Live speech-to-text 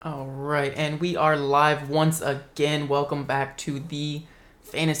All right, and we are live once again. Welcome back to the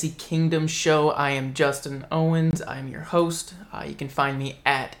Fantasy Kingdom Show. I am Justin Owens. I'm your host. You can find me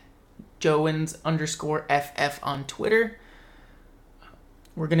at Joens_FF on Twitter.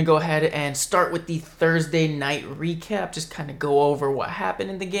 We're going to go ahead and start with the Thursday night recap. Just kind of go over what happened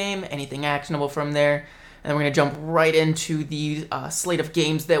in the game, anything actionable from there. And then we're going to jump right into the slate of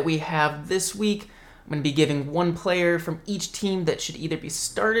games that we have this week. I'm going to be giving one player from each team that should either be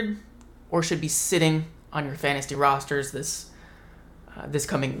started or should be sitting on your fantasy rosters this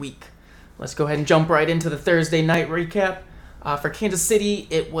coming week. Let's go ahead and jump right into the Thursday night recap. For Kansas City,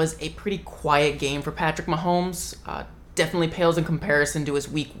 it was a pretty quiet game for Patrick Mahomes. Definitely pales in comparison to his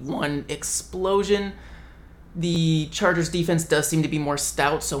week one explosion. The Chargers defense does seem to be more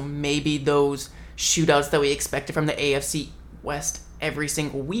stout, so maybe those shootouts that we expected from the AFC West every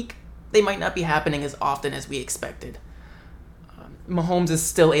single week, they might not be happening as often as we expected. Mahomes is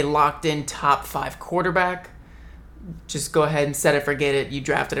still a locked-in top 5 quarterback. Just go ahead and set it, forget it. You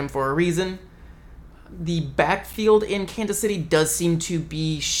drafted him for a reason. The backfield in Kansas City does seem to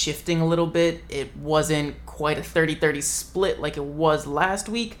be shifting a little bit. It wasn't quite a 30-30 split like it was last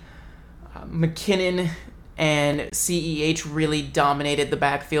week. McKinnon and CEH really dominated the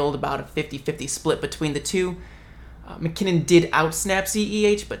backfield, about a 50-50 split between the two. McKinnon did outsnap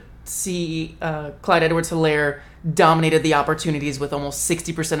CEH, but Clyde Edwards-Helaire dominated the opportunities with almost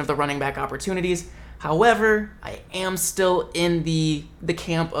 60% of the running back opportunities. However, I am still in the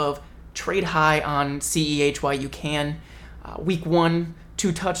camp of trade high on CEH while you can. Week 1,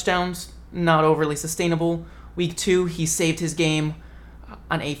 2 touchdowns, not overly sustainable. Week 2, he saved his game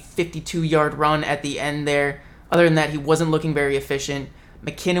on a 52-yard run at the end there. Other than that, he wasn't looking very efficient.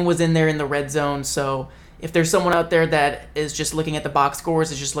 McKinnon was in there in the red zone, so if there's someone out there that is just looking at the box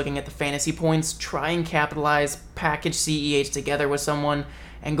scores, is just looking at the fantasy points, try and capitalize, package CEH together with someone,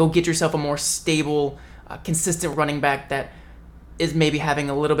 and go get yourself a more stable, consistent running back that is maybe having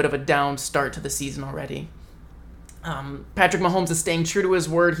a little bit of a down start to the season already. Patrick Mahomes is staying true to his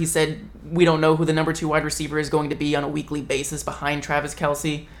word. He said, we don't know who the number 2 wide receiver is going to be on a weekly basis behind Travis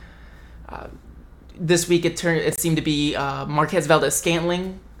Kelce. This week it seemed to be Marquez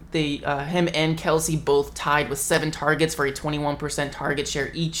Valdes-Scantling. Him and Kelce both tied with 7 targets for a 21% target share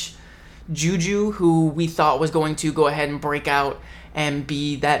each. Juju, who we thought was going to go ahead and break out and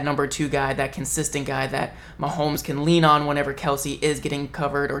be that number 2 guy, that consistent guy that Mahomes can lean on whenever Kelce is getting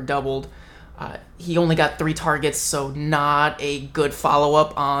covered or doubled. He only got 3 targets, so not a good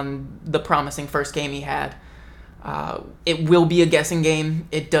follow-up on the promising first game he had. It will be a guessing game.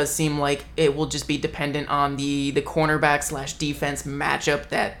 It does seem like it will just be dependent on the cornerback / defense matchup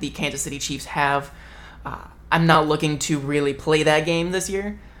that the Kansas City Chiefs have. I'm not looking to really play that game this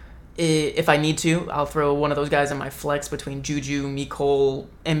year. If I need to, I'll throw one of those guys in my flex between Juju, Mecole,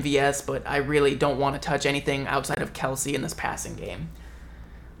 MVS, but I really don't want to touch anything outside of Kelce in this passing game.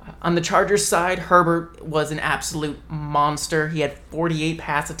 On the Chargers side, Herbert was an absolute monster. He had 48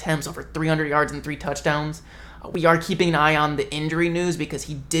 pass attempts, over 300 yards and 3 touchdowns. We are keeping an eye on the injury news because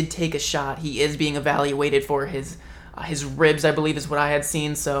he did take a shot. He is being evaluated for his ribs, I believe is what I had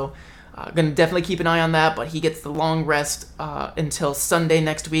seen. So going to definitely keep an eye on that, but he gets the long rest until Sunday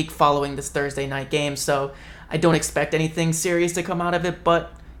next week following this Thursday night game. So I don't expect anything serious to come out of it,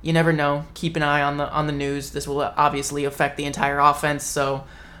 but you never know. Keep an eye on the news. This will obviously affect the entire offense, so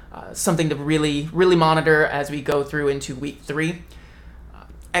something to really, really monitor as we go through into week 3.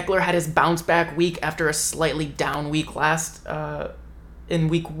 Eckler had his bounce back week after a slightly down week in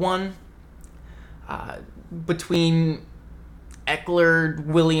week 1. Between Eckler,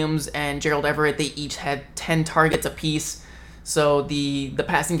 Williams, and Gerald Everett, they each had 10 targets apiece. So the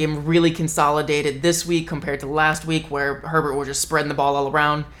passing game really consolidated this week compared to last week where Herbert was just spreading the ball all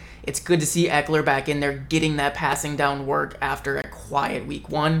around. It's good to see Eckler back in there getting that passing down work after a quiet week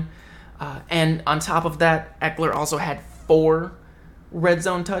 1. And on top of that, Eckler also had 4 red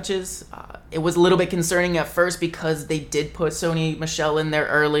zone touches. It was a little bit concerning at first because they did put Sony Michel in there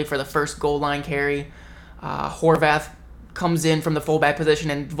early for the first goal line carry. Horvath comes in from the fullback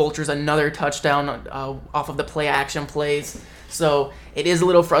position and vultures another touchdown off of the play action plays. So it is a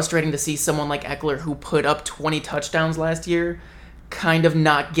little frustrating to see someone like Eckler, who put up 20 touchdowns last year, kind of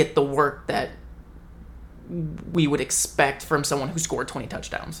not get the work that we would expect from someone who scored 20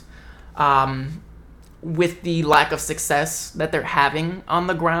 touchdowns. With the lack of success that they're having on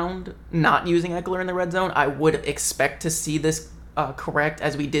the ground, not using Eckler in the red zone, I would expect to see this correct,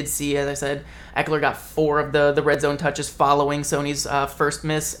 as we did see. As I said, Eckler got 4 of the red zone touches following Sony's first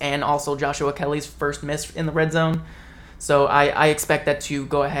miss and also Joshua Kelly's first miss in the red zone. So I expect that to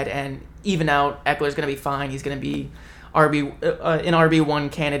go ahead and even out. Eckler's going to be fine. He's going to be an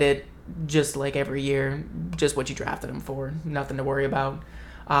RB1 candidate, just like every year, just what you drafted him for. Nothing to worry about.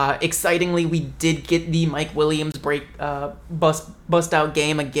 Excitingly, we did get the Mike Williams bust out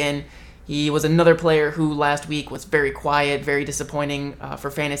game again. He was another player who last week was very quiet, very disappointing for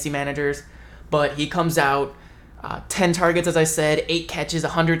fantasy managers. But he comes out, 10 targets, as I said, 8 catches,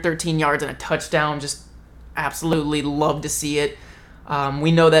 113 yards, and a touchdown. Just absolutely love to see it.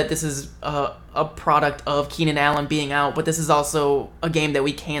 We know that this is a product of Keenan Allen being out, but this is also a game that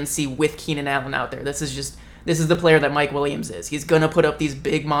we can see with Keenan Allen out there. This is the player that Mike Williams is. He's going to put up these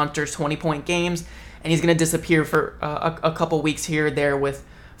big monsters, 20-point games, and he's going to disappear for a couple weeks here or there with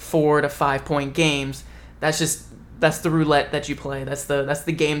 4 to 5 point games. That's the roulette that you play. That's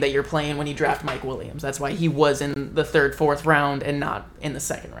the game that you're playing when you draft Mike Williams. That's why he was in the 3rd, 4th round and not in the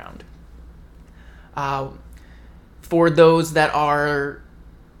 2nd round. For those that are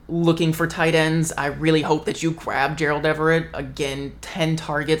looking for tight ends, I really hope that you grab Gerald Everett. Again, 10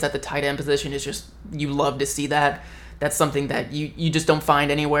 targets at the tight end position is just, you love to see that. That's something that you just don't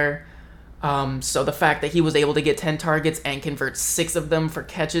find anywhere. So the fact that he was able to get 10 targets and convert 6 of them for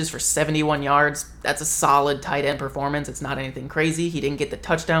catches for 71 yards, that's a solid tight end performance. It's not anything crazy. He didn't get the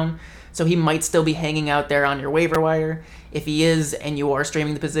touchdown, so he might still be hanging out there on your waiver wire. If he is and you are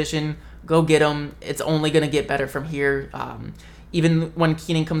streaming the position, go get him. It's only going to get better from here. Even when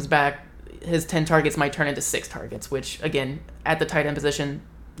Keenan comes back, his 10 targets might turn into 6 targets, which, again, at the tight end position,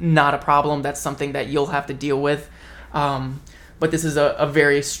 not a problem. That's something that you'll have to deal with. But this is a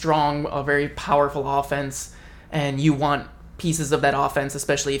very strong, a very powerful offense, and you want pieces of that offense,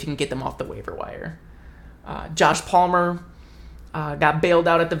 especially if you can get them off the waiver wire. Josh Palmer got bailed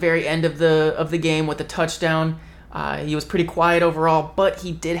out at the very end of the game with a touchdown. He was pretty quiet overall, but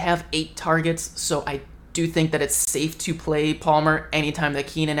he did have 8 targets, so I do think that it's safe to play Palmer anytime that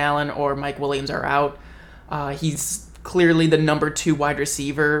Keenan Allen or Mike Williams are out. He's clearly the number 2 wide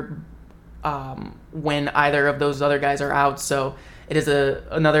receiver when either of those other guys are out, so it is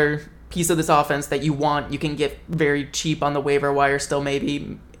another piece of this offense that you want. You can get very cheap on the waiver wire still,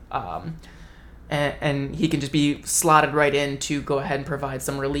 maybe, and he can just be slotted right in to go ahead and provide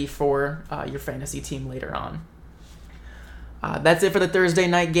some relief for your fantasy team later on. That's it for the Thursday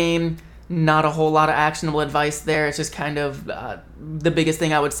night game. Not a whole lot of actionable advice there. It's just kind of the biggest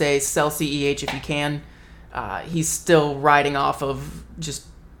thing I would say, sell CEH if you can. He's still riding off of just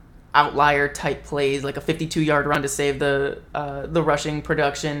outlier type plays, like a 52-yard run to save the rushing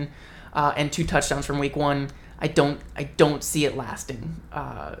production and 2 touchdowns from week 1. I don't see it lasting.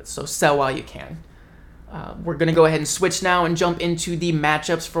 So sell while you can. We're going to go ahead and switch now and jump into the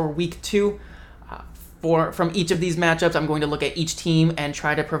matchups for week 2. From each of these matchups, I'm going to look at each team and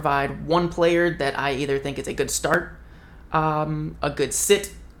try to provide one player that I either think is a good start, a good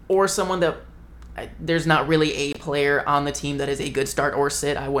sit, or someone that there's not really a player on the team that is a good start or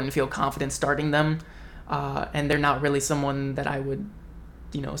sit. I wouldn't feel confident starting them, and they're not really someone that I would,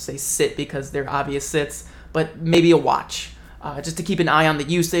 say sit because they're obvious sits, but maybe a watch. Just to keep an eye on the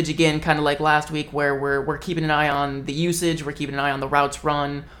usage, again, kind of like last week where we're keeping an eye on the usage, we're keeping an eye on the routes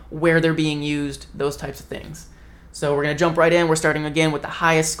run, where they're being used, those types of things. So we're going to jump right in. We're starting again with the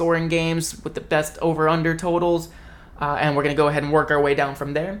highest scoring games with the best over-under totals, and we're going to go ahead and work our way down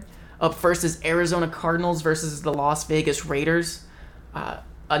from there. Up first is Arizona Cardinals versus the Las Vegas Raiders.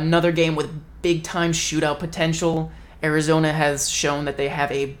 Another game with big-time shootout potential. Arizona has shown that they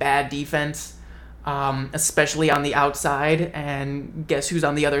have a bad defense, especially on the outside. And guess who's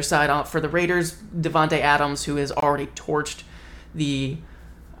on the other side for the Raiders? Devontae Adams, who has already torched the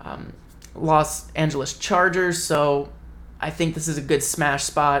Los Angeles Chargers. So I think this is a good smash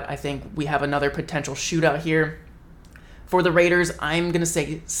spot. I think we have another potential shootout here. For the Raiders, I'm going to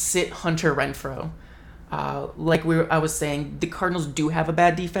say sit Hunter Renfrow. I was saying, the Cardinals do have a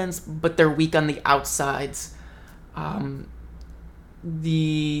bad defense, but they're weak on the outsides.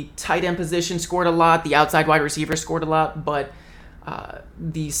 The tight end position scored a lot. The outside wide receiver scored a lot, but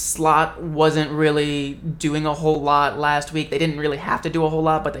the slot wasn't really doing a whole lot last week. They didn't really have to do a whole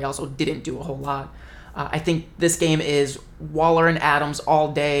lot, but they also didn't do a whole lot. I think this game is Waller and Adams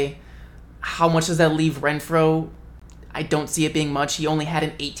all day. How much does that leave Renfrow? I don't see it being much. He only had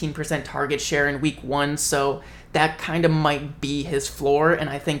an 18% target share in week 1, so that kind of might be his floor, and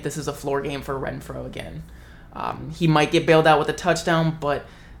I think this is a floor game for Renfrow again. He might get bailed out with a touchdown, but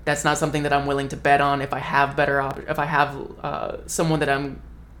that's not something that I'm willing to bet on. If I have someone that I'm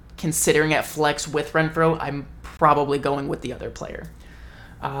considering at flex with Renfrow, I'm probably going with the other player.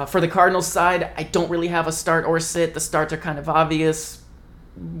 For the Cardinals side, I don't really have a start or sit. The starts are kind of obvious.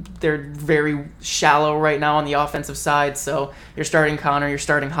 They're very shallow right now on the offensive side, so you're starting Connor, you're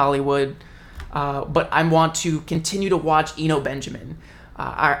starting Hollywood. But I want to continue to watch Eno Benjamin.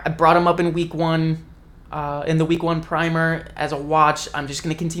 I brought him up in week one, in the week one primer as a watch. I'm just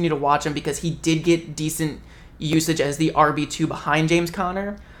going to continue to watch him because he did get decent usage as the RB2 behind James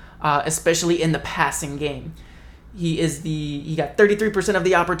Conner, especially in the passing game. He got 33% of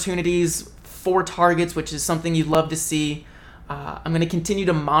the opportunities, 4 targets, which is something you'd love to see. I'm going to continue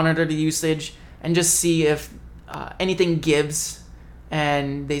to monitor the usage and just see if anything gives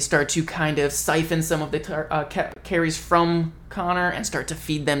and they start to kind of siphon some of the carries from Conner and start to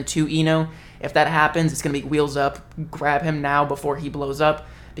feed them to Eno. If that happens, it's going to be wheels up. Grab him now before he blows up,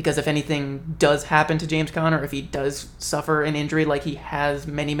 because if anything does happen to James Conner, if he does suffer an injury like he has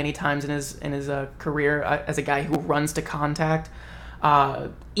many, many times in his career as a guy who runs to contact,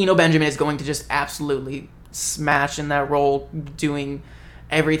 Eno Benjamin is going to just absolutely smash in that role, doing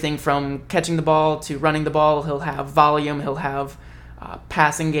everything from catching the ball to running the ball. He'll have volume. He'll have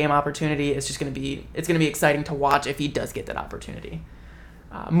passing game opportunity. It's going to be exciting to watch if he does get that opportunity.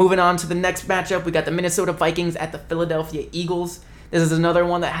 Moving on to the next matchup, we got the Minnesota Vikings at the Philadelphia Eagles. This is another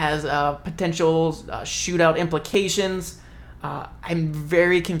one that has potential shootout implications. I'm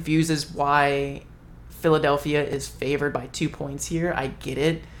very confused as why Philadelphia is favored by 2 points here. I get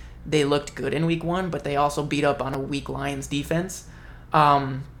it. They looked good in week one, but they also beat up on a weak Lions defense.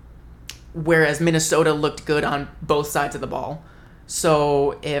 Whereas Minnesota looked good on both sides of the ball.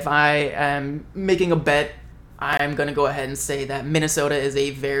 So if I am making a bet, I'm going to go ahead and say that Minnesota is a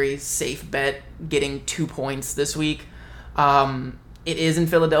very safe bet, getting 2 points this week. It is in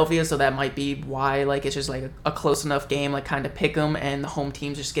Philadelphia, so that might be why it's just a close enough game, kind of pick 'em, and the home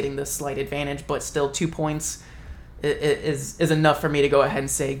team's just getting the slight advantage. But still, 2 points is enough for me to go ahead and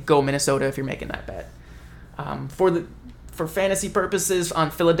say go Minnesota if you're making that bet. For fantasy purposes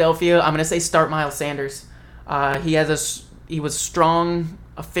on Philadelphia, I'm going to say start Miles Sanders. He was strong,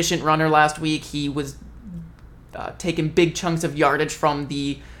 efficient runner last week. He was taking big chunks of yardage from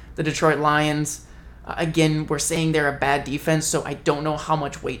the Detroit Lions. Again, we're saying they're a bad defense, so I don't know how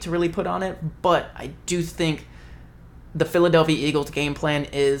much weight to really put on it, but I do think the Philadelphia Eagles game plan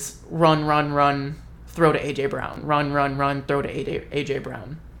is run, throw to A.J. Brown. Run, throw to A.J.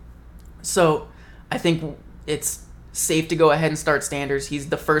 Brown. So I think it's safe to go ahead and start Sanders. He's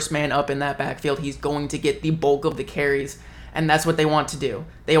the first man up in that backfield. He's going to get the bulk of the carries, and that's what they want to do.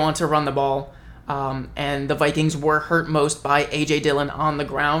 They want to run the ball, and the Vikings were hurt most by A.J. Dillon on the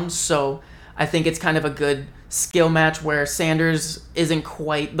ground, so I think it's kind of a good skill match where Sanders isn't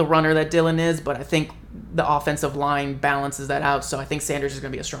quite the runner that Dillon is, but I think the offensive line balances that out, so I think Sanders is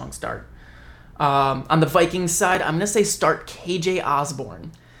going to be a strong start. On the Vikings side, I'm going to say start KJ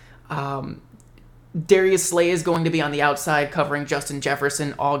Osborne. Darius Slay is going to be on the outside covering Justin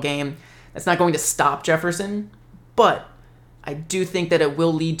Jefferson all game. That's not going to stop Jefferson, but I do think that it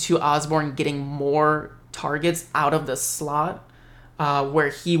will lead to Osborne getting more targets out of the slot, where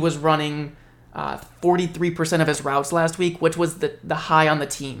he was running 43% of his routes last week, which was the high on the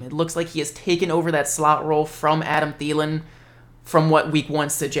team. It looks like he has taken over that slot role from Adam Thielen from what week one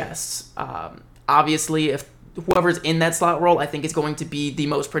suggests. Obviously, if whoever's in that slot role, I think is going to be the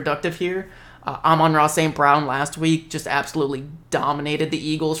most productive here. Amon-Ra St. Brown last week just absolutely dominated the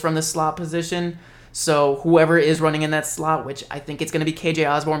Eagles from the slot position. So whoever is running in that slot, which I think it's going to be KJ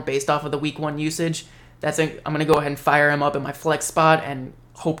Osborne based off of the week one usage, I'm going to go ahead and fire him up in my flex spot and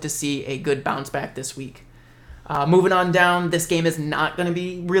hope to see a good bounce back this week. Moving on down, this game is not going to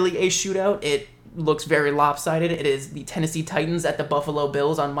be really a shootout. It looks very lopsided. It is the Tennessee Titans at the Buffalo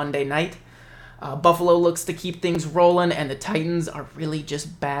Bills on Monday night. Buffalo looks to keep things rolling, and the Titans are really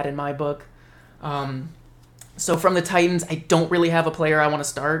just bad in my book. So from the Titans, I don't really have a player I want to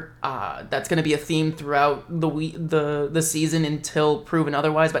start. That's going to be a theme throughout the season until proven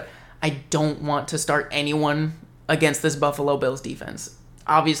otherwise, but I don't want to start anyone against this Buffalo Bills defense.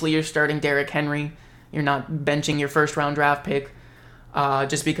 Obviously, you're starting Derrick Henry. You're not benching your first-round draft pick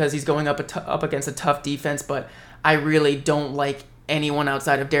just because he's going up against a tough defense, but I really don't like anyone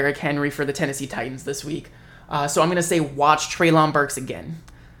outside of Derrick Henry for the Tennessee Titans this week. So I'm going to say watch Treylon Burks again.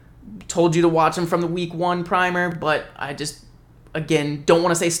 Told you to watch him from the week one primer, but I just, again, don't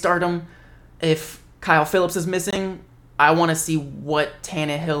want to say start him. If Kyle Phillips is missing, I want to see what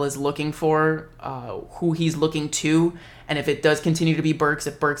Tannehill is looking for, who he's looking to, and if it does continue to be Burks,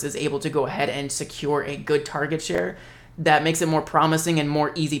 if Burks is able to go ahead and secure a good target share, that makes it more promising and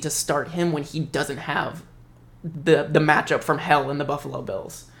more easy to start him when he doesn't have the matchup from hell in the Buffalo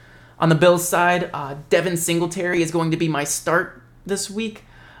Bills. On the Bills side, Devin Singletary is going to be my start this week.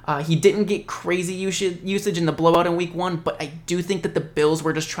 He didn't get crazy usage in the blowout in week one, but I do think that the Bills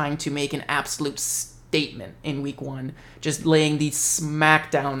were just trying to make an absolute statement in week 1, just laying the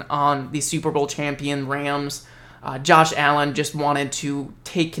smackdown on the Super Bowl champion Rams. Josh Allen just wanted to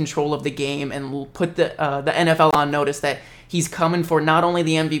take control of the game and put the NFL on notice that he's coming for not only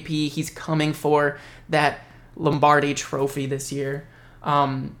the MVP, he's coming for that Lombardi trophy this year.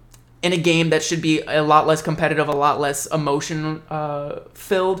 In a game that should be a lot less competitive, a lot less emotion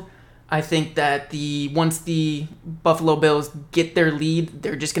filled, I think that once the Buffalo Bills get their lead,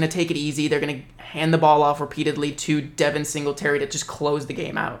 they're just going to take it easy. They're going to hand the ball off repeatedly to Devin Singletary to just close the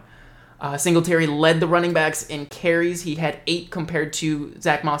game out. Singletary led the running backs in carries. He had 8 compared to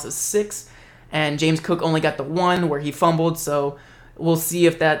Zach Moss's 6. And James Cook only got the 1 where he fumbled. So we'll see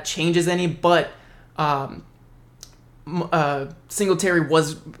if that changes any. But Singletary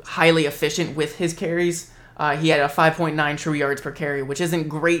was highly efficient with his carries. He had a 5.9 true yards per carry, which isn't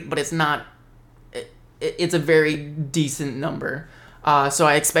great, but it's not. It's a very decent number. So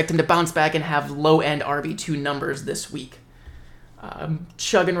I expect him to bounce back and have low-end RB2 numbers this week.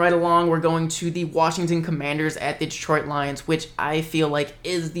 Chugging right along, we're going to the Washington Commanders at the Detroit Lions, which I feel like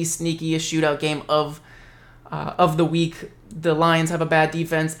is the sneakiest shootout game of the week. The Lions have a bad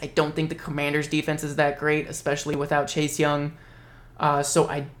defense. I don't think the Commanders' defense is that great, especially without Chase Young. So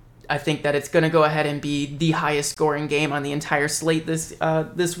I think that it's going to go ahead and be the highest scoring game on the entire slate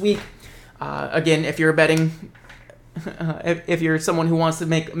this week. Again, if you're betting, if you're someone who wants to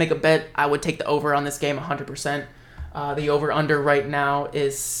make a bet, I would take the over on this game 100%. The over-under right now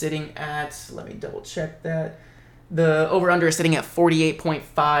is sitting at, let me double check that. The over-under is sitting at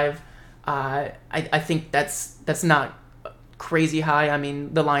 48.5. I think that's not crazy high. I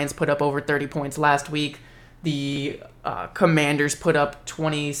mean, the Lions put up over 30 points last week. The Commanders put up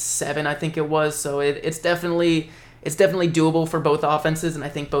 27, I think it was. So it's definitely doable for both offenses, and I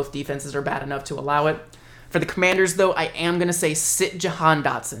think both defenses are bad enough to allow it. For the Commanders, though, I am going to say sit Jahan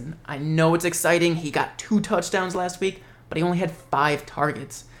Dotson. I know it's exciting. He got 2 touchdowns last week, but he only had 5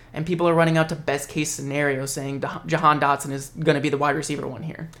 targets. And people are running out to best-case scenario saying Jahan Dotson is going to be the wide receiver 1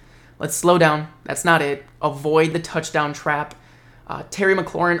 here. Let's slow down. That's not it. Avoid the touchdown trap. Terry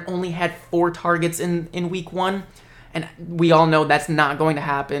McLaurin only had 4 targets in week 1, and we all know that's not going to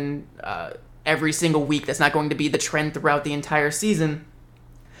happen every single week. That's not going to be the trend throughout the entire season.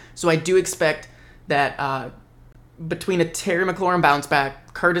 So I do expect that between a Terry McLaurin bounce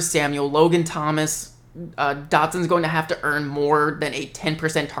back, Curtis Samuel, Logan Thomas, Dotson's going to have to earn more than a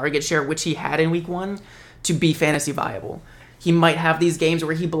 10% target share, which he had in week 1, to be fantasy viable. He might have these games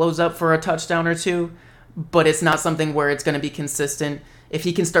where he blows up for a touchdown or 2, but it's not something where it's going to be consistent. If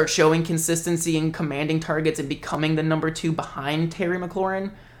he can start showing consistency and commanding targets and becoming the number 2 behind Terry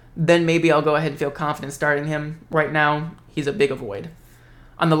McLaurin, then maybe I'll go ahead and feel confident starting him. Right now, he's a big avoid.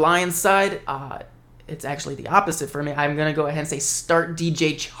 On the Lions side, it's actually the opposite for me. I'm going to go ahead and say start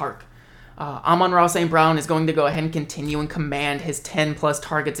DJ Chark. Amon-Ra St. Brown is going to go ahead and continue and command his 10-plus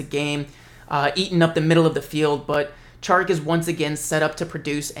targets a game, eating up the middle of the field, but Chark is once again set up to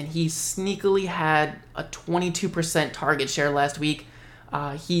produce, and he sneakily had a 22% target share last week.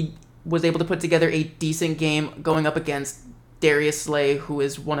 He was able to put together a decent game going up against Darius Slay, who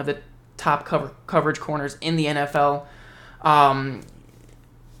is one of the top coverage corners in the NFL.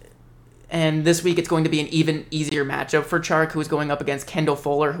 And this week it's going to be an even easier matchup for Chark, who is going up against Kendall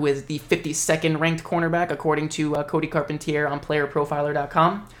Fuller, who is the 52nd ranked cornerback, according to Cody Carpentier on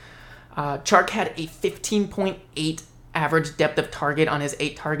PlayerProfiler.com. Chark had a 15.8 average depth of target on his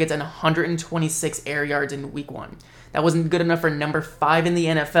 8 targets and 126 air yards in week 1. That wasn't good enough for number 5 in the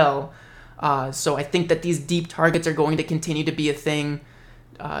NFL. So I think that these deep targets are going to continue to be a thing.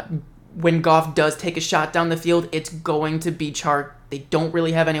 When Goff does take a shot down the field, it's going to be Chark. They don't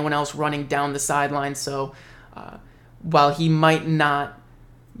really have anyone else running down the sideline. So while he might not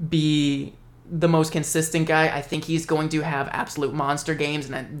be the most consistent guy, I think he's going to have absolute monster games,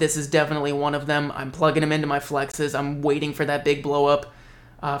 and this is definitely one of them. I'm plugging him into my flexes. I'm waiting for that big blow up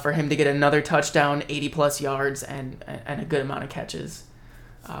for him to get another touchdown, 80-plus yards, and a good amount of catches.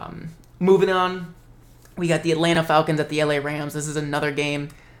 Moving on, we got the Atlanta Falcons at the LA Rams. This is another game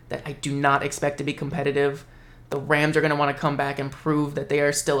that I do not expect to be competitive. The Rams are going to want to come back and prove that they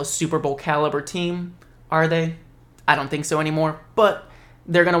are still a Super Bowl caliber team. Are they? I don't think so anymore, but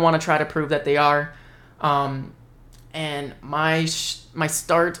they're going to want to try to prove that they are. And my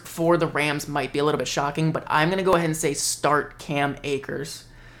start for the Rams might be a little bit shocking, but I'm going to go ahead and say start Cam Akers.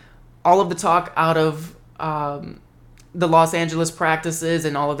 All of the talk out of the Los Angeles practices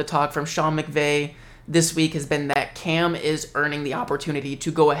and all of the talk from Sean McVay this week has been that Cam is earning the opportunity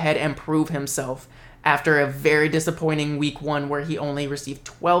to go ahead and prove himself after a very disappointing week 1 where he only received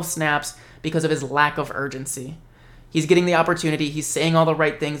 12 snaps because of his lack of urgency. He's getting the opportunity. He's saying all the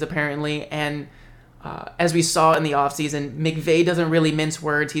right things, apparently, and As we saw in the offseason, McVay doesn't really mince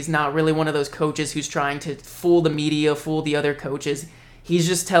words. He's not really one of those coaches who's trying to fool the media, fool the other coaches. He's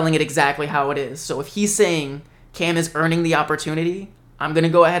just telling it exactly how it is. So if he's saying Cam is earning the opportunity, I'm going to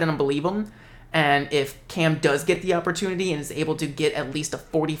go ahead and believe him. And if Cam does get the opportunity and is able to get at least a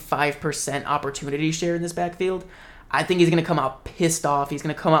 45% opportunity share in this backfield, I think he's going to come out pissed off. He's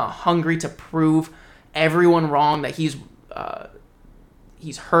going to come out hungry to prove everyone wrong that he's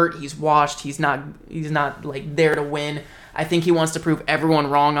hurt, he's washed, he's not like there to win. I think he wants to prove everyone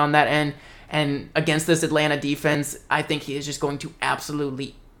wrong on that end. And against this Atlanta defense, I think he is just going to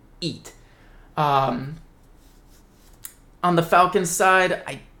absolutely eat. On the Falcons side,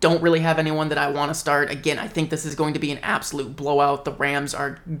 I don't really have anyone that I want to start. Again, I think this is going to be an absolute blowout. The Rams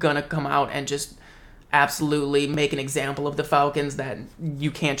are going to come out and just absolutely make an example of the Falcons, that you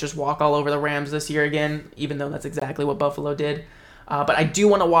can't just walk all over the Rams this year again, even though that's exactly what Buffalo did. But I do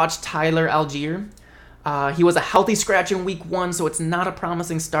want to watch Tyler Algier. He was a healthy scratch in week 1, so it's not a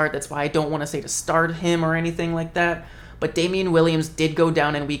promising start. That's why I don't want to say to start him or anything like that. But Damian Williams did go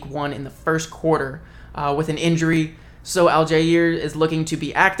down in week 1 in the first quarter with an injury. So Algier is looking to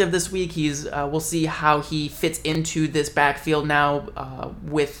be active this week. We'll see how he fits into this backfield now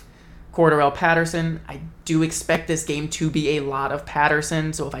with Cordarrelle Patterson. I do expect this game to be a lot of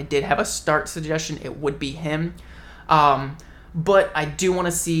Patterson, so if I did have a start suggestion, it would be him. But I do want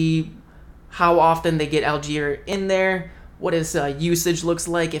to see how often they get Algier in there, what his usage looks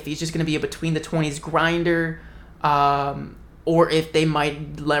like, if he's just going to be a between-the-20s grinder, or if they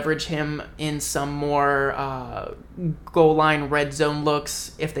might leverage him in some more goal line red zone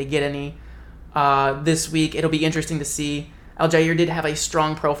looks, if they get any this week. It'll be interesting to see. Algier did have a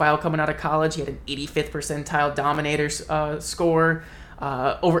strong profile coming out of college. He had an 85th percentile dominator score,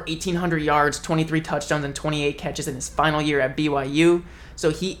 over 1,800 yards, 23 touchdowns, and 28 catches in his final year at BYU.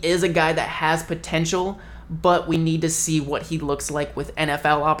 So he is a guy that has potential, but we need to see what he looks like with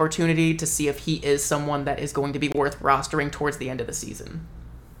NFL opportunity to see if he is someone that is going to be worth rostering towards the end of the season.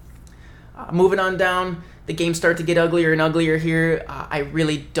 Moving on down, the games start to get uglier and uglier here. I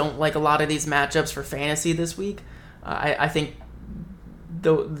really don't like a lot of these matchups for fantasy this week. I think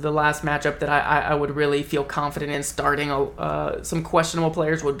the last matchup that I would really feel confident in starting some questionable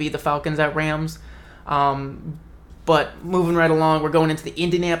players would be the Falcons at Rams. But moving right along, we're going into the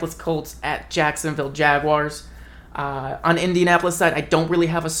Indianapolis Colts at Jacksonville Jaguars. On Indianapolis side, I don't really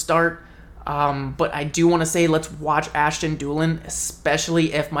have a start, but I do want to say let's watch Ashton Dulin,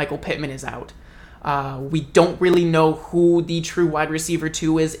 especially if Michael Pittman is out. We don't really know who the true wide receiver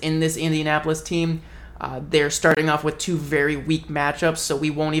 2 is in this Indianapolis team. They're starting off with 2 very weak matchups, so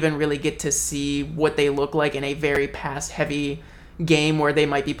we won't even really get to see what they look like in a very pass-heavy game where they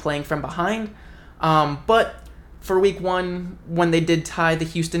might be playing from behind. But for week 1, when they did tie the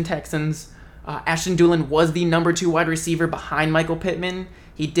Houston Texans, Ashton Dulin was the number 2 wide receiver behind Michael Pittman.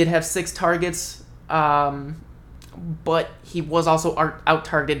 He did have 6 targets, but he was also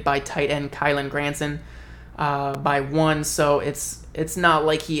out-targeted by tight end Kylen Granson by 1, so it's not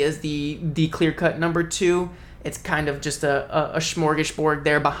like he is the clear-cut number 2. It's kind of just a smorgasbord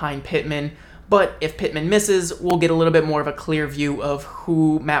there behind Pittman. But if Pittman misses, we'll get a little bit more of a clear view of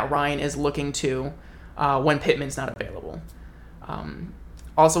who Matt Ryan is looking to when Pittman's not available.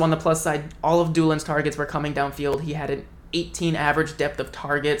 Also on the plus side, all of Dulin's targets were coming downfield. He had an 18 average depth of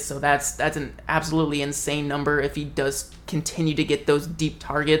target, so that's an absolutely insane number. If he does continue to get those deep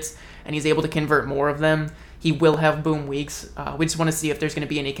targets and he's able to convert more of them, he will have boom weeks. We just want to see if there's going to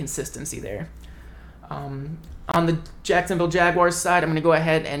be any consistency there. On the Jacksonville Jaguars side, I'm going to go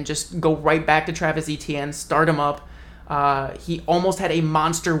ahead and just go right back to Travis Etienne, start him up. He almost had a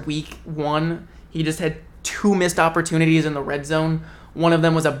monster week 1. He just had 2 missed opportunities in the red zone. One of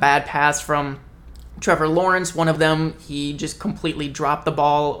them was a bad pass from Trevor Lawrence. One of them, he just completely dropped the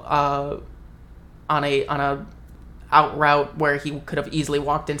ball on a out route where he could have easily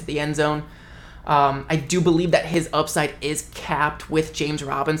walked into the end zone. I do believe that his upside is capped with James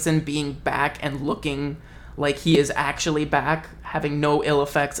Robinson being back and looking like he is actually back, having no ill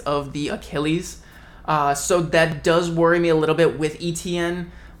effects of the Achilles. So that does worry me a little bit with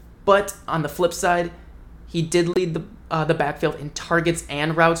Etienne. But on the flip side, he did lead the backfield in targets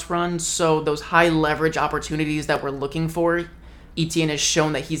and routes run. So those high leverage opportunities that we're looking for, Etienne has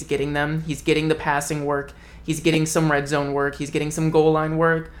shown that he's getting them. He's getting the passing work. He's getting some red zone work. He's getting some goal line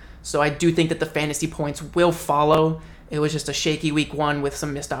work. So I do think that the fantasy points will follow. It was just a shaky week 1 with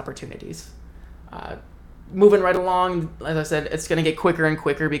some missed opportunities. Moving right along, as I said, it's going to get quicker and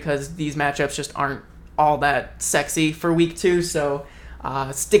quicker because these matchups just aren't all that sexy for week 2. So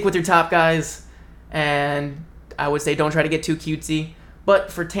stick with your top guys, and I would say don't try to get too cutesy.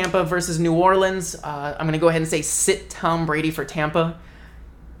 But for Tampa versus New Orleans, I'm going to go ahead and say sit Tom Brady for Tampa.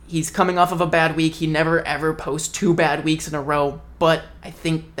 He's coming off of a bad week. He never, ever posts 2 bad weeks in a row. But I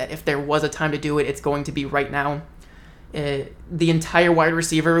think that if there was a time to do it, it's going to be right now. The entire wide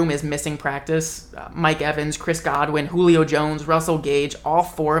receiver room is missing practice. Mike Evans, Chris Godwin, Julio Jones, Russell Gage, all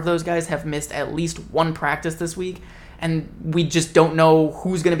 4 of those guys have missed at least 1 practice this week. And we just don't know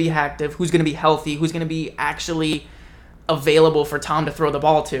who's going to be active, who's going to be healthy, who's going to be actually available for Tom to throw the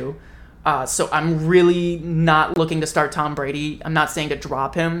ball to. So I'm really not looking to start Tom Brady. I'm not saying to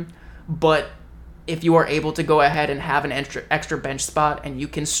drop him, but if you are able to go ahead and have an extra bench spot and you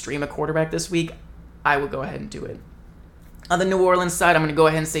can stream a quarterback this week, I would go ahead and do it. On the New Orleans side, I'm going to go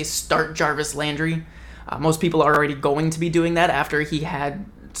ahead and say start Jarvis Landry. Most people are already going to be doing that after he had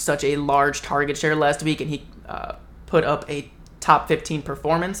such a large target share last week and he put up a top 15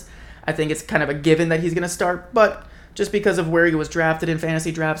 performance. I think it's kind of a given that he's going to start, but just because of where he was drafted in fantasy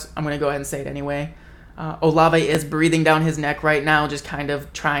drafts, I'm going to go ahead and say it anyway. Olave is breathing down his neck right now, just kind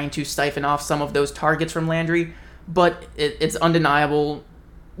of trying to siphon off some of those targets from Landry, but it's undeniable.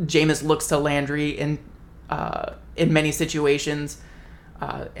 Jameis looks to Landry in many situations,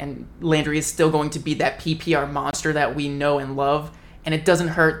 and Landry is still going to be that PPR monster that we know and love. And it doesn't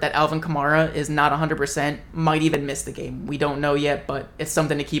hurt that Alvin Kamara is not 100%, might even miss the game. We don't know yet, but it's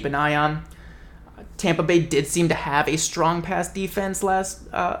something to keep an eye on. Tampa Bay did seem to have a strong pass defense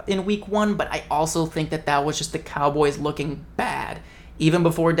in week 1, but I also think that was just the Cowboys looking bad. Even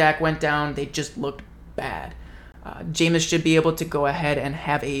before Dak went down, they just looked bad. Jameis should be able to go ahead and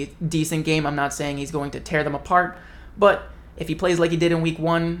have a decent game. I'm not saying he's going to tear them apart, but if he plays like he did in week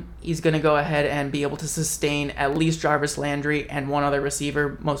 1, he's going to go ahead and be able to sustain at least Jarvis Landry and one other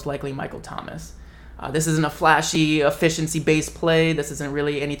receiver, most likely Michael Thomas. This isn't a flashy, efficiency-based play. This isn't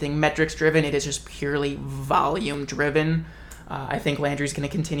really anything metrics-driven. It is just purely volume-driven. I think Landry's going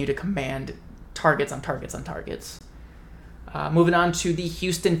to continue to command targets on targets on targets. Moving on to the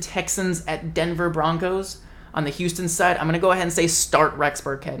Houston Texans at Denver Broncos. On the Houston side, I'm going to go ahead and say start Rex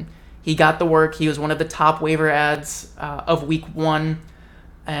Burkhead. He got the work. He was one of the top waiver ads of week 1.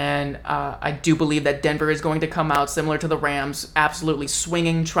 And I do believe that Denver is going to come out similar to the Rams, absolutely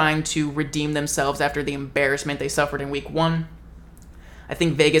swinging, trying to redeem themselves after the embarrassment they suffered in week 1. I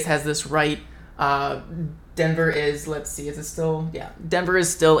think Vegas has this right. Denver is, Denver is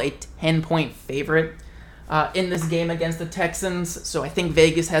still a 10-point favorite in this game against the Texans. So I think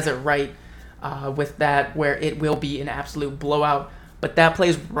Vegas has it right with that, where it will be an absolute blowout. But that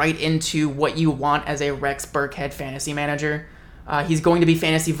plays right into what you want as a Rex Burkhead fantasy manager. He's going to be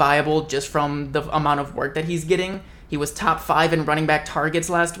fantasy viable just from the amount of work that he's getting. He was top 5 in running back targets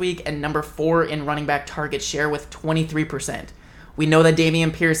last week and number 4 in running back target share with 23%. We know that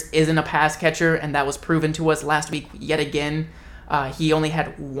Dameon Pierce isn't a pass catcher, and that was proven to us last week yet again. He only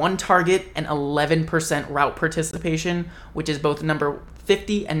had 1 target and 11% route participation, which is both number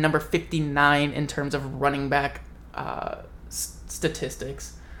 50 and number 59 in terms of running back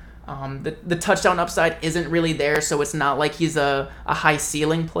statistics. The touchdown upside isn't really there, so it's not like he's a high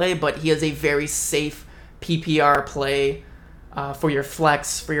ceiling play, but he is a very safe PPR play for your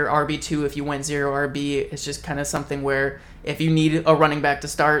flex, for your RB2 if you went 0 RB. It's just kind of something where if you need a running back to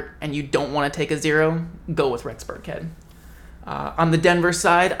start and you don't want to take a 0, go with Rex Burkhead. On the Denver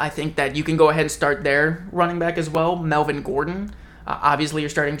side, I think that you can go ahead and start their running back as well, Melvin Gordon. Obviously, you're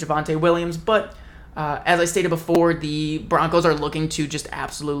starting Javonte Williams, but as I stated before, the Broncos are looking to just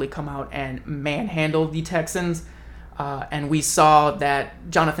absolutely come out and manhandle the Texans. And we saw that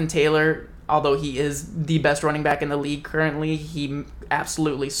Jonathan Taylor, although he is the best running back in the league currently, he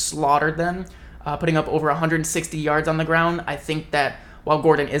absolutely slaughtered them, putting up over 160 yards on the ground. I think that while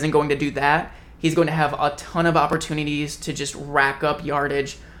Gordon isn't going to do that, he's going to have a ton of opportunities to just rack up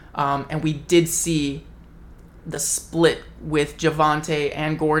yardage. And we did see the split with Javonte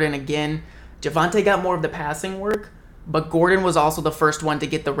and Gordon again. Javonte got more of the passing work, but Gordon was also the first one to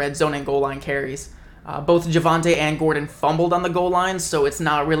get the red zone and goal line carries. Both Javonte and Gordon fumbled on the goal line, so it's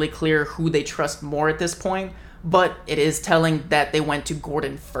not really clear who they trust more at this point, but it is telling that they went to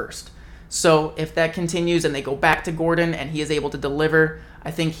Gordon first. So if that continues and they go back to Gordon and he is able to deliver,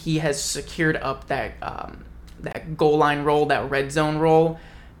 I think he has secured up that goal line role, that red zone role,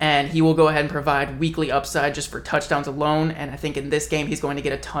 and he will go ahead and provide weekly upside just for touchdowns alone, and I think in this game he's going to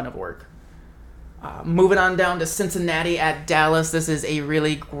get a ton of work. Moving on down to Cincinnati at Dallas. This is a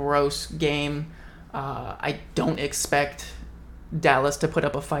really gross game. I don't expect Dallas to put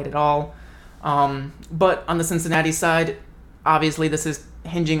up a fight at all. But on the Cincinnati side, obviously this is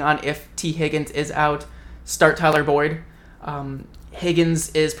hinging on if T. Higgins is out. Start Tyler Boyd.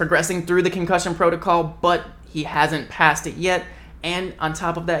 Higgins is progressing through the concussion protocol, but he hasn't passed it yet. And on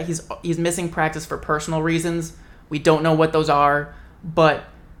top of that, he's missing practice for personal reasons. We don't know what those are, but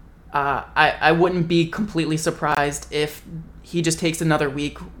I wouldn't be completely surprised if he just takes another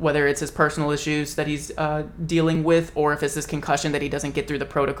week, whether it's his personal issues that he's dealing with or if it's his concussion that he doesn't get through the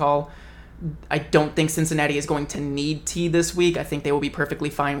protocol. I don't think Cincinnati is going to need T this week. I think they will be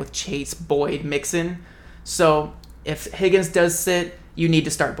perfectly fine with Chase, Boyd, Mixon. So if Higgins does sit, you need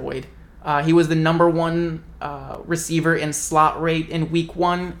to start Boyd. He was the number one receiver in slot rate in week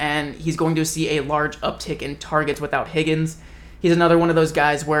 1, and he's going to see a large uptick in targets without Higgins. He's another one of those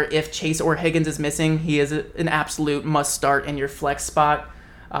guys where if Chase or Higgins is missing, he is an absolute must start in your flex spot.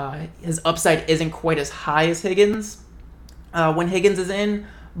 His upside isn't quite as high as Higgins when Higgins is in,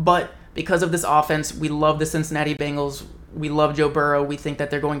 but because of this offense, we love the Cincinnati Bengals. We love Joe Burrow. We think that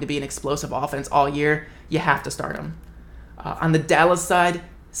they're going to be an explosive offense all year. You have to start him. On the Dallas side,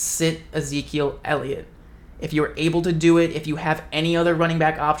 sit Ezekiel Elliott. If you're able to do it, if you have any other running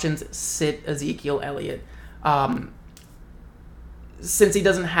back options, sit Ezekiel Elliott. Since he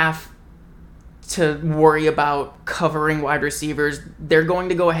doesn't have to worry about covering wide receivers, they're going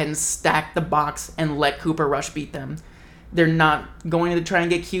to go ahead and stack the box and let Cooper Rush beat them. They're not going to try and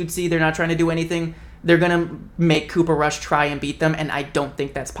get cutesy. They're not trying to do anything. They're going to make Cooper Rush try and beat them, and I don't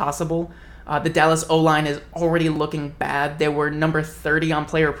think that's possible. The Dallas O-line is already looking bad. They were number 30 on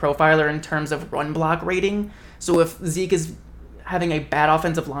Player Profiler in terms of run block rating. So if Zeke is having a bad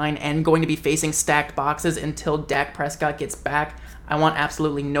offensive line and going to be facing stacked boxes until Dak Prescott gets back, I want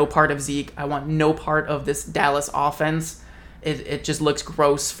absolutely no part of Zeke. I want no part of this Dallas offense. It just looks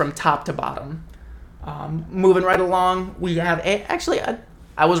gross from top to bottom. Moving right along, we have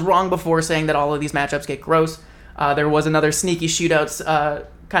I was wrong before saying that all of these matchups get gross. There was another sneaky shootouts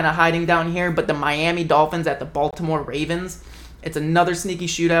kind of hiding down here, but the Miami Dolphins at the Baltimore Ravens, it's another sneaky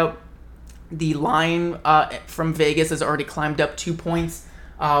shootout. The line from Vegas has already climbed up 2 points.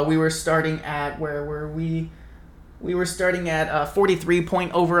 We were starting at, where were we? We were starting at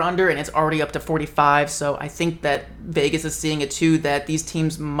 43-point over-under, and it's already up to 45, so I think that Vegas is seeing it too, that these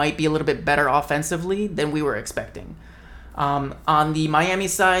teams might be a little bit better offensively than we were expecting. On the Miami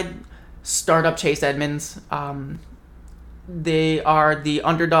side, start up Chase Edmonds. They are the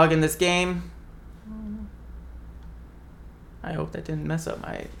underdog in this game. I hope that didn't mess up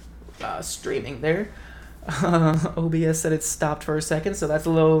my streaming there. OBS said it stopped for a second, so that's a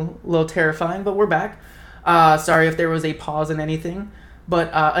little terrifying, but we're back. Sorry if there was a pause in anything.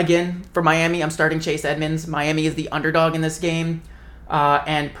 But again, for Miami, I'm starting Chase Edmonds. Miami is the underdog in this game.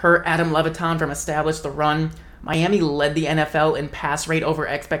 And per Adam Levitan from Establish the Run, Miami led the NFL in pass rate over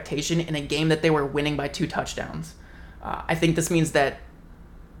expectation in a game that they were winning by 2 touchdowns. I think this means that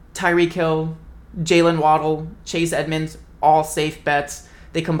Tyreek Hill, Jalen Waddle, Chase Edmonds, all safe bets.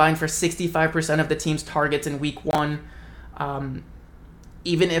 They combined for 65% of the team's targets in week 1.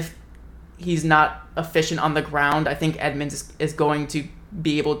 Even if he's not efficient on the ground, I think Edmonds is going to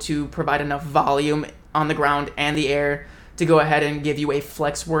be able to provide enough volume on the ground and the air to go ahead and give you a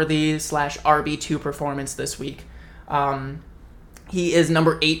flex-worthy / RB2 performance this week. He is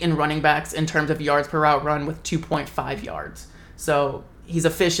number 8 in running backs in terms of yards per route run with 2.5 yards. So he's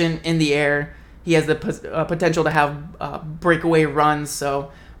efficient in the air. He has the potential to have breakaway runs.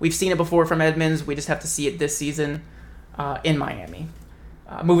 So we've seen it before from Edmonds. We just have to see it this season in Miami.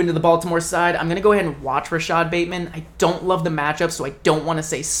 Moving to the Baltimore side, I'm going to go ahead and watch Rashad Bateman. I don't love the matchup, so I don't want to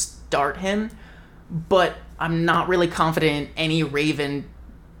say start him, but I'm not really confident in any Raven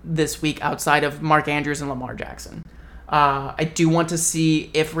this week outside of Mark Andrews and Lamar Jackson. I do want to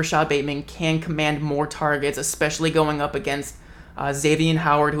see if Rashad Bateman can command more targets, especially going up against Xavier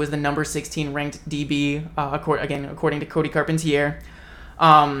Howard, who is the number 16 ranked DB, according to Cody Carpentier.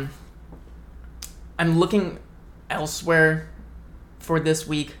 I'm looking elsewhere for this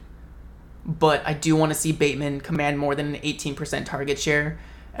week, but I do want to see Bateman command more than an 18% target share.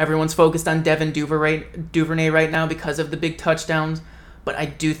 Everyone's focused on Devin Duvernay right now because of the big touchdowns, but I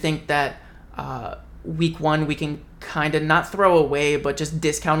do think that week 1 we can kind of not throw away, but just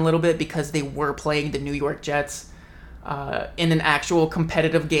discount a little bit because they were playing the New York Jets. In an actual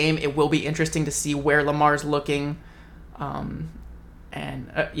competitive game, it will be interesting to see where Lamar's looking.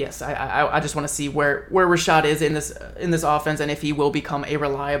 Yes, I just want to see where Rashad is in this offense and if he will become a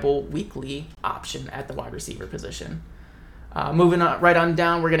reliable weekly option at the wide receiver position. Moving on, right on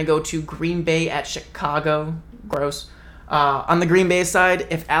down, we're going to go to Green Bay at Chicago. Gross. On the Green Bay side,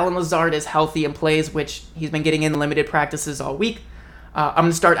 if Allen Lazard is healthy and plays, which he's been getting in limited practices all week, I'm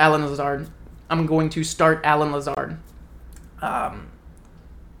going to start Allen Lazard.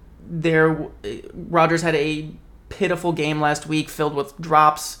 Rodgers had a pitiful game last week filled with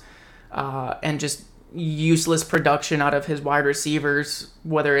drops and just useless production out of his wide receivers,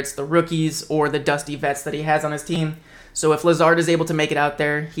 whether it's the rookies or the dusty vets that he has on his team. So if Lazard is able to make it out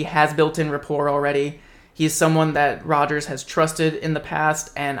there, he has built-in rapport already. He's someone that Rodgers has trusted in the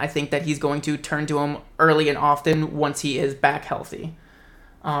past, and I think that he's going to turn to him early and often once he is back healthy.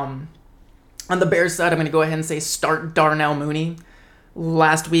 On the Bears side, I'm going to go ahead and say start Darnell Mooney.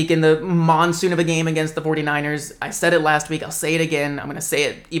 Last week in the monsoon of a game against the 49ers, I said it last week, I'll say it again, I'm going to say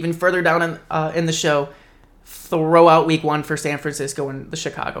it even further down in the show, throw out week 1 for San Francisco and the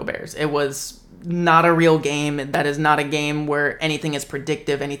Chicago Bears. It was not a real game. That is not a game where anything is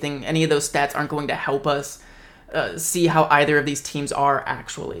predictive, any of those stats aren't going to help us see how either of these teams are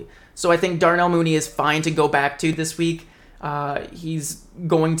actually. So I think Darnell Mooney is fine to go back to this week. He's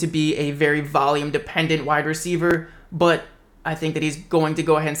going to be a very volume-dependent wide receiver, but I think that he's going to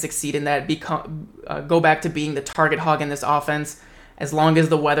go ahead and succeed in that, go back to being the target hog in this offense. As long as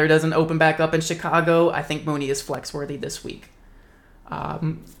the weather doesn't open back up in Chicago, I think Mooney is flex-worthy this week.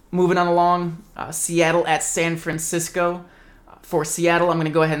 Moving on along, Seattle at San Francisco. For Seattle, I'm going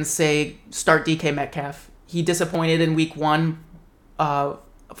to go ahead and say start DK Metcalf. He disappointed in week 1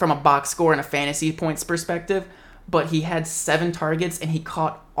 from a box score and a fantasy points perspective, but he had 7 targets and he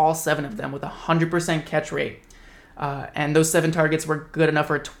caught all 7 of them with a 100% catch rate. And those 7 targets were good enough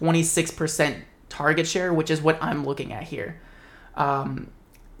for a 26% target share, which is what I'm looking at here.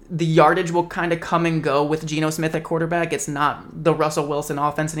 The yardage will kind of come and go with Geno Smith at quarterback. It's not the Russell Wilson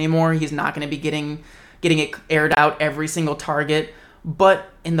offense anymore. He's not going to be getting it aired out every single target. But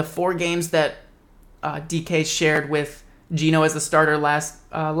in the 4 games that DK shared with Geno as the starter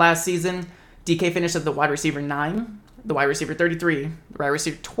last season, DK finished as the wide receiver 9, the wide receiver 33, the wide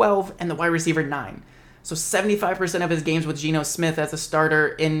receiver 12, and the wide receiver 9. So 75% of his games with Geno Smith as a starter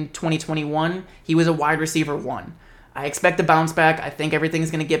in 2021, he was a wide receiver 1. I expect a bounce back. I think everything's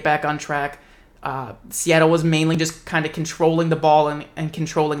going to get back on track. Seattle was mainly just kind of controlling the ball and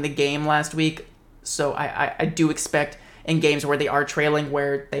controlling the game last week. So I do expect in games where they are trailing,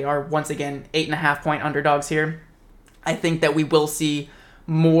 where they are, once again, 8.5-point underdogs here, I think that we will see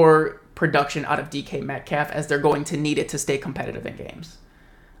more production out of DK Metcalf as they're going to need it to stay competitive in games.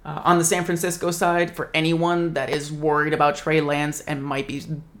 On the San Francisco side, for anyone that is worried about Trey Lance and might be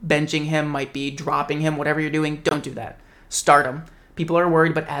benching him, might be dropping him, whatever you're doing, don't do that. Start him. People are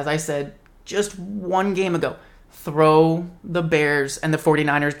worried, but as I said just 1 game ago, throw the Bears and the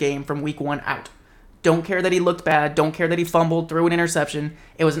 49ers game from week 1 out. Don't care that he looked bad. Don't care that he fumbled, threw an interception.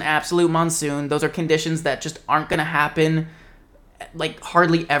 It was an absolute monsoon. Those are conditions that just aren't going to happen like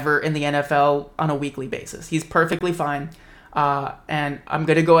hardly ever in the NFL on a weekly basis. He's perfectly fine. And I'm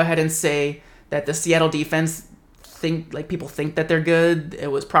going to go ahead and say that the Seattle defense people think that they're good.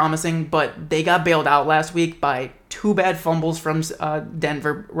 It was promising, but they got bailed out last week by 2 bad fumbles from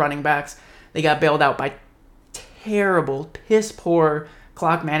Denver running backs. They got bailed out by terrible, piss-poor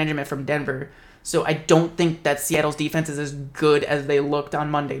clock management from Denver. So I don't think that Seattle's defense is as good as they looked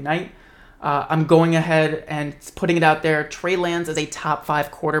on Monday night. I'm going ahead and putting it out there. Trey Lance is a top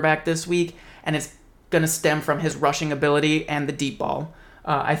 5 quarterback this week, and it's going to stem from his rushing ability and the deep ball.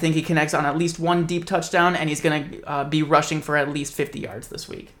 I think he connects on at least 1 deep touchdown, and he's going to be rushing for at least 50 yards this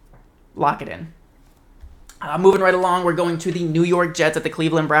week. Lock it in. Moving right along, we're going to the New York Jets at the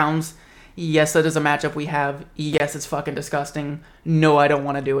Cleveland Browns. Yes, that is a matchup we have. Yes, it's fucking disgusting. No, I don't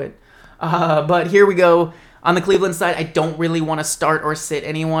want to do it. But here we go. On the Cleveland side, I don't really want to start or sit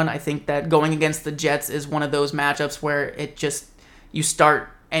anyone. I think that going against the Jets is one of those matchups where you start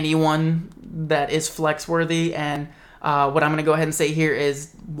anyone that is flex worthy. And what I'm going to go ahead and say here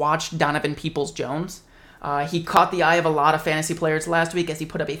is watch Donovan Peoples-Jones. He caught the eye of a lot of fantasy players last week as he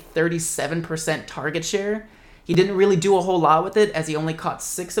put up a 37% target share. He didn't really do a whole lot with it as he only caught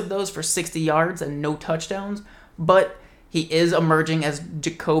 6 of those for 60 yards and no touchdowns. But he is emerging as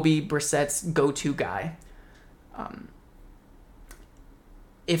Jacoby Brissett's go-to guy.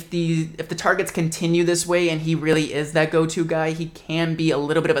 If the targets continue this way and he really is that go-to guy, he can be a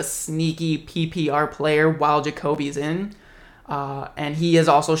little bit of a sneaky PPR player while Jacoby's in. And he has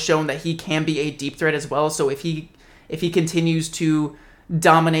also shown that he can be a deep threat as well. So if he continues to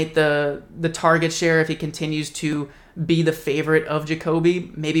dominate the target share, if he continues to be the favorite of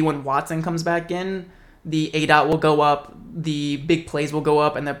Jacoby, maybe when Watson comes back in, the ADOT will go up, the big plays will go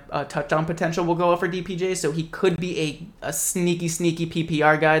up, and the touchdown potential will go up for DPJ. So he could be a sneaky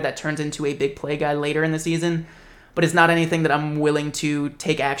PPR guy that turns into a big play guy later in the season. But it's not anything that I'm willing to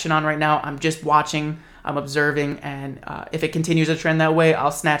take action on right now. I'm just watching, I'm observing, and if it continues to trend that way,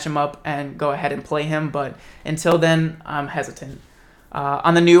 I'll snatch him up and go ahead and play him. But until then, I'm hesitant.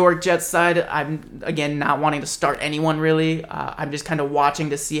 On the New York Jets side, I'm, again, not wanting to start anyone really. I'm just kind of watching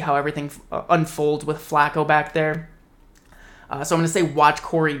to see how everything unfolds with Flacco back there. So I'm going to say watch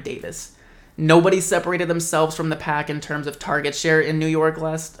Corey Davis. Nobody separated themselves from the pack in terms of target share in New York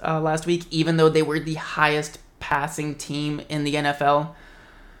last week, even though they were the highest passing team in the NFL.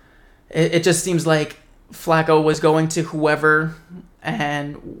 It just seems like Flacco was going to whoever,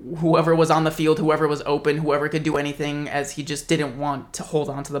 and whoever was on the field, whoever was open, whoever could do anything, as he just didn't want to hold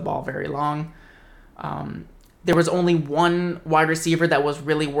on to the ball very long. There was only one wide receiver that was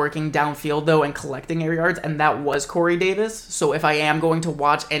really working downfield, though, and collecting air yards, and that was Corey Davis. So if I am going to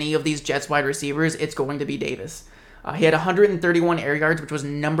watch any of these Jets wide receivers, it's going to be Davis. He had 131 air yards, which was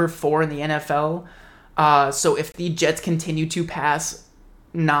number 4 in the NFL. So if the Jets continue to pass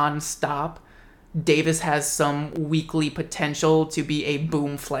nonstop, Davis has some weekly potential to be a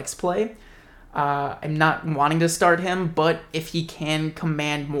boom flex play. I'm not wanting to start him, but if he can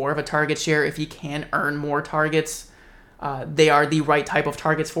command more of a target share, if he can earn more targets, they are the right type of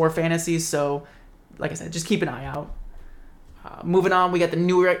targets for fantasy. So, like I said, just keep an eye out. Moving on, we got the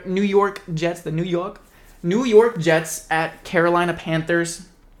New York Jets at Carolina Panthers.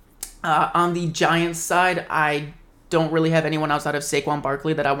 On the Giants side, I don't really have anyone outside of Saquon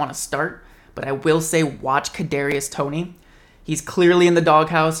Barkley that I want to start, but I will say watch Kadarius Toney. He's clearly in the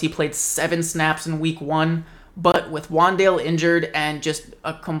doghouse. He played 7 snaps in week 1, but with Wan'Dale injured and just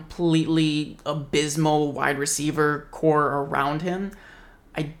a completely abysmal wide receiver core around him,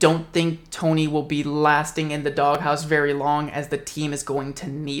 I don't think Toney will be lasting in the doghouse very long, as the team is going to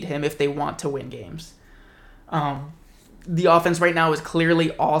need him if they want to win games. The offense right now is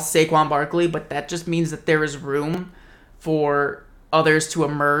clearly all Saquon Barkley, but that just means that there is room for others to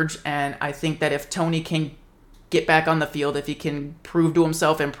emerge, and I think that if Toney can get back on the field, if he can prove to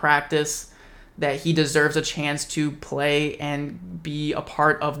himself in practice that he deserves a chance to play and be a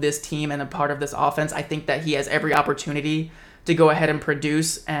part of this team and a part of this offense, I think that he has every opportunity to go ahead and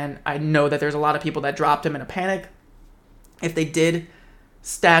produce. And I know that there's a lot of people that dropped him in a panic. If they did,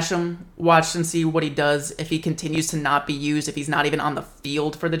 stash him, watch and see what he does. If he continues to not be used, if he's not even on the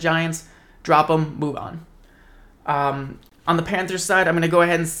field for the Giants, drop him, move on. On the Panthers side, I'm going to go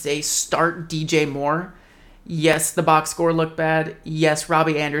ahead and say start DJ Moore. Yes, the box score looked bad. Yes,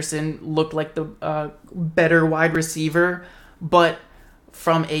 Robbie Anderson looked like the better wide receiver. But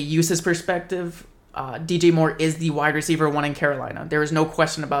from a usage perspective, DJ Moore is the wide receiver 1 in Carolina. There is no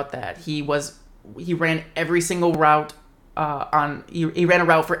question about that. He ran every single route he ran a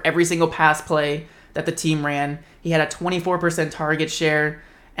route for every single pass play that the team ran. He had a 24% target share.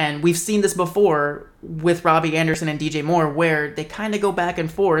 And we've seen this before with Robbie Anderson and DJ Moore, where they kind of go back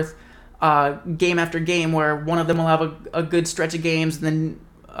and forth game after game, where one of them will have a good stretch of games, and then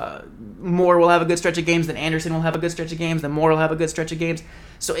Moore will have a good stretch of games, then Anderson will have a good stretch of games, then Moore will have a good stretch of games.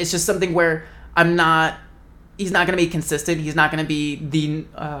 So it's just something where he's not going to be consistent. He's not going to be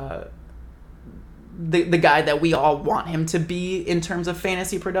the guy that we all want him to be in terms of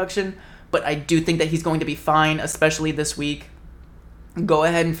fantasy production, but I do think that he's going to be fine, especially this week. Go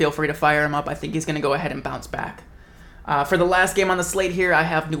ahead and feel free to fire him up. I think he's going to go ahead and bounce back. For the last game on the slate here, I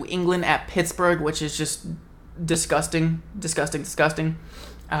have New England at Pittsburgh, which is just disgusting.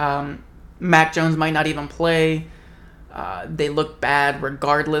 Mac Jones might not even play. They look bad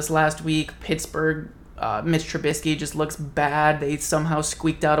regardless last week. Pittsburgh, Mitch Trubisky just looks bad. They somehow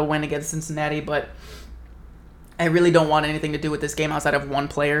squeaked out a win against Cincinnati, but I really don't want anything to do with this game outside of one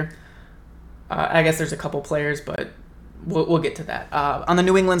player. I guess there's a couple players, but we'll get to that. On the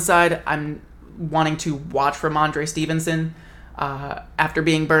New England side, I'm wanting to watch Ramondre Stevenson. After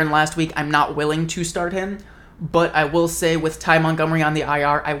being burned last week, I'm not willing to start him, but I will say with Ty Montgomery on the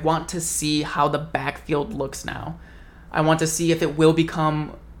IR, I want to see how the backfield looks now. I want to see if it will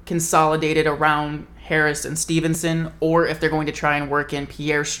become consolidated around Harris and Stevenson, or if they're going to try and work in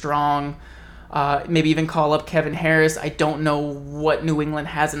Pierre Strong, maybe even call up Kevin Harris. I don't know what New England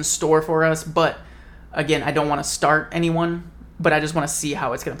has in store for us, but again, I don't want to start anyone, but I just want to see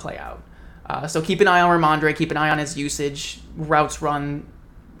how it's going to play out. So keep an eye on Ramondre, keep an eye on his usage, routes run,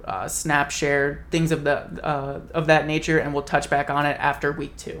 snap share, things of that nature, and we'll touch back on it after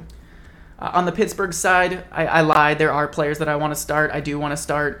week 2. On the Pittsburgh side, I lied. There are players that I want to start. I do want to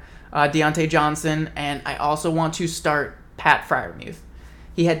start Deontay Johnson, and I also want to start Pat Freiermuth.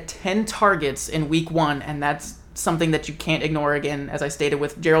 He had 10 targets in week 1, and that's something that you can't ignore. Again, as I stated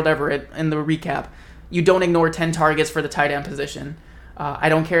with Gerald Everett in the recap, you don't ignore 10 targets for the tight end position. I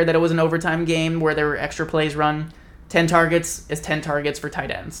don't care that it was an overtime game where there were extra plays run. 10 targets is 10 targets for tight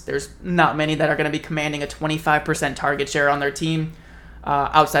ends. There's not many that are going to be commanding a 25% target share on their team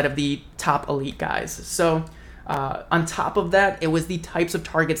outside of the top elite guys. So On top of that, it was the types of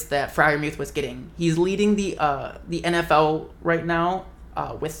targets that Freiermuth was getting. He's leading the NFL right now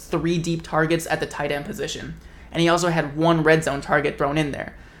with 3 deep targets at the tight end position. And he also had 1 red zone target thrown in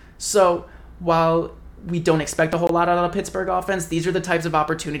there. So while we don't expect a whole lot out of the Pittsburgh offense, these are the types of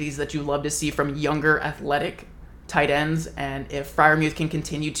opportunities that you love to see from younger, athletic tight ends. And if Freiermuth can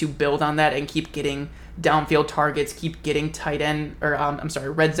continue to build on that and keep getting downfield targets, keep getting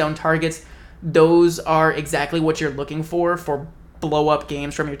red zone targets, those are exactly what you're looking for blow up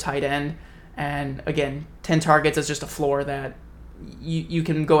games from your tight end. And again, 10 targets is just a floor that you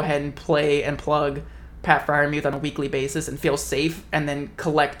can go ahead and play and plug Pat Freiermuth on a weekly basis and feel safe, and then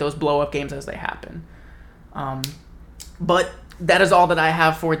collect those blow up games as they happen. But that is all that I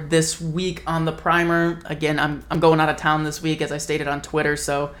have for this week on the primer. Again, I'm going out of town this week, as I stated on Twitter,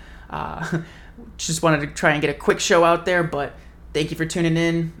 so just wanted to try and get a quick show out there. But thank you for tuning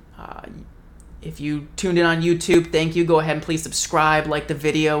in. If you tuned in on YouTube, thank you. Go ahead and please subscribe, like the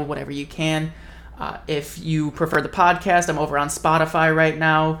video, whatever you can. If you prefer the podcast, I'm over on Spotify right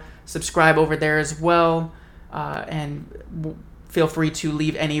now. Subscribe over there as well. And feel free to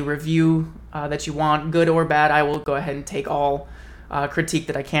leave any review that you want, good or bad. I will go ahead and take all critique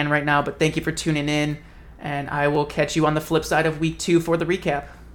that I can right now. But thank you for tuning in, and I will catch you on the flip side of week 2 for the recap.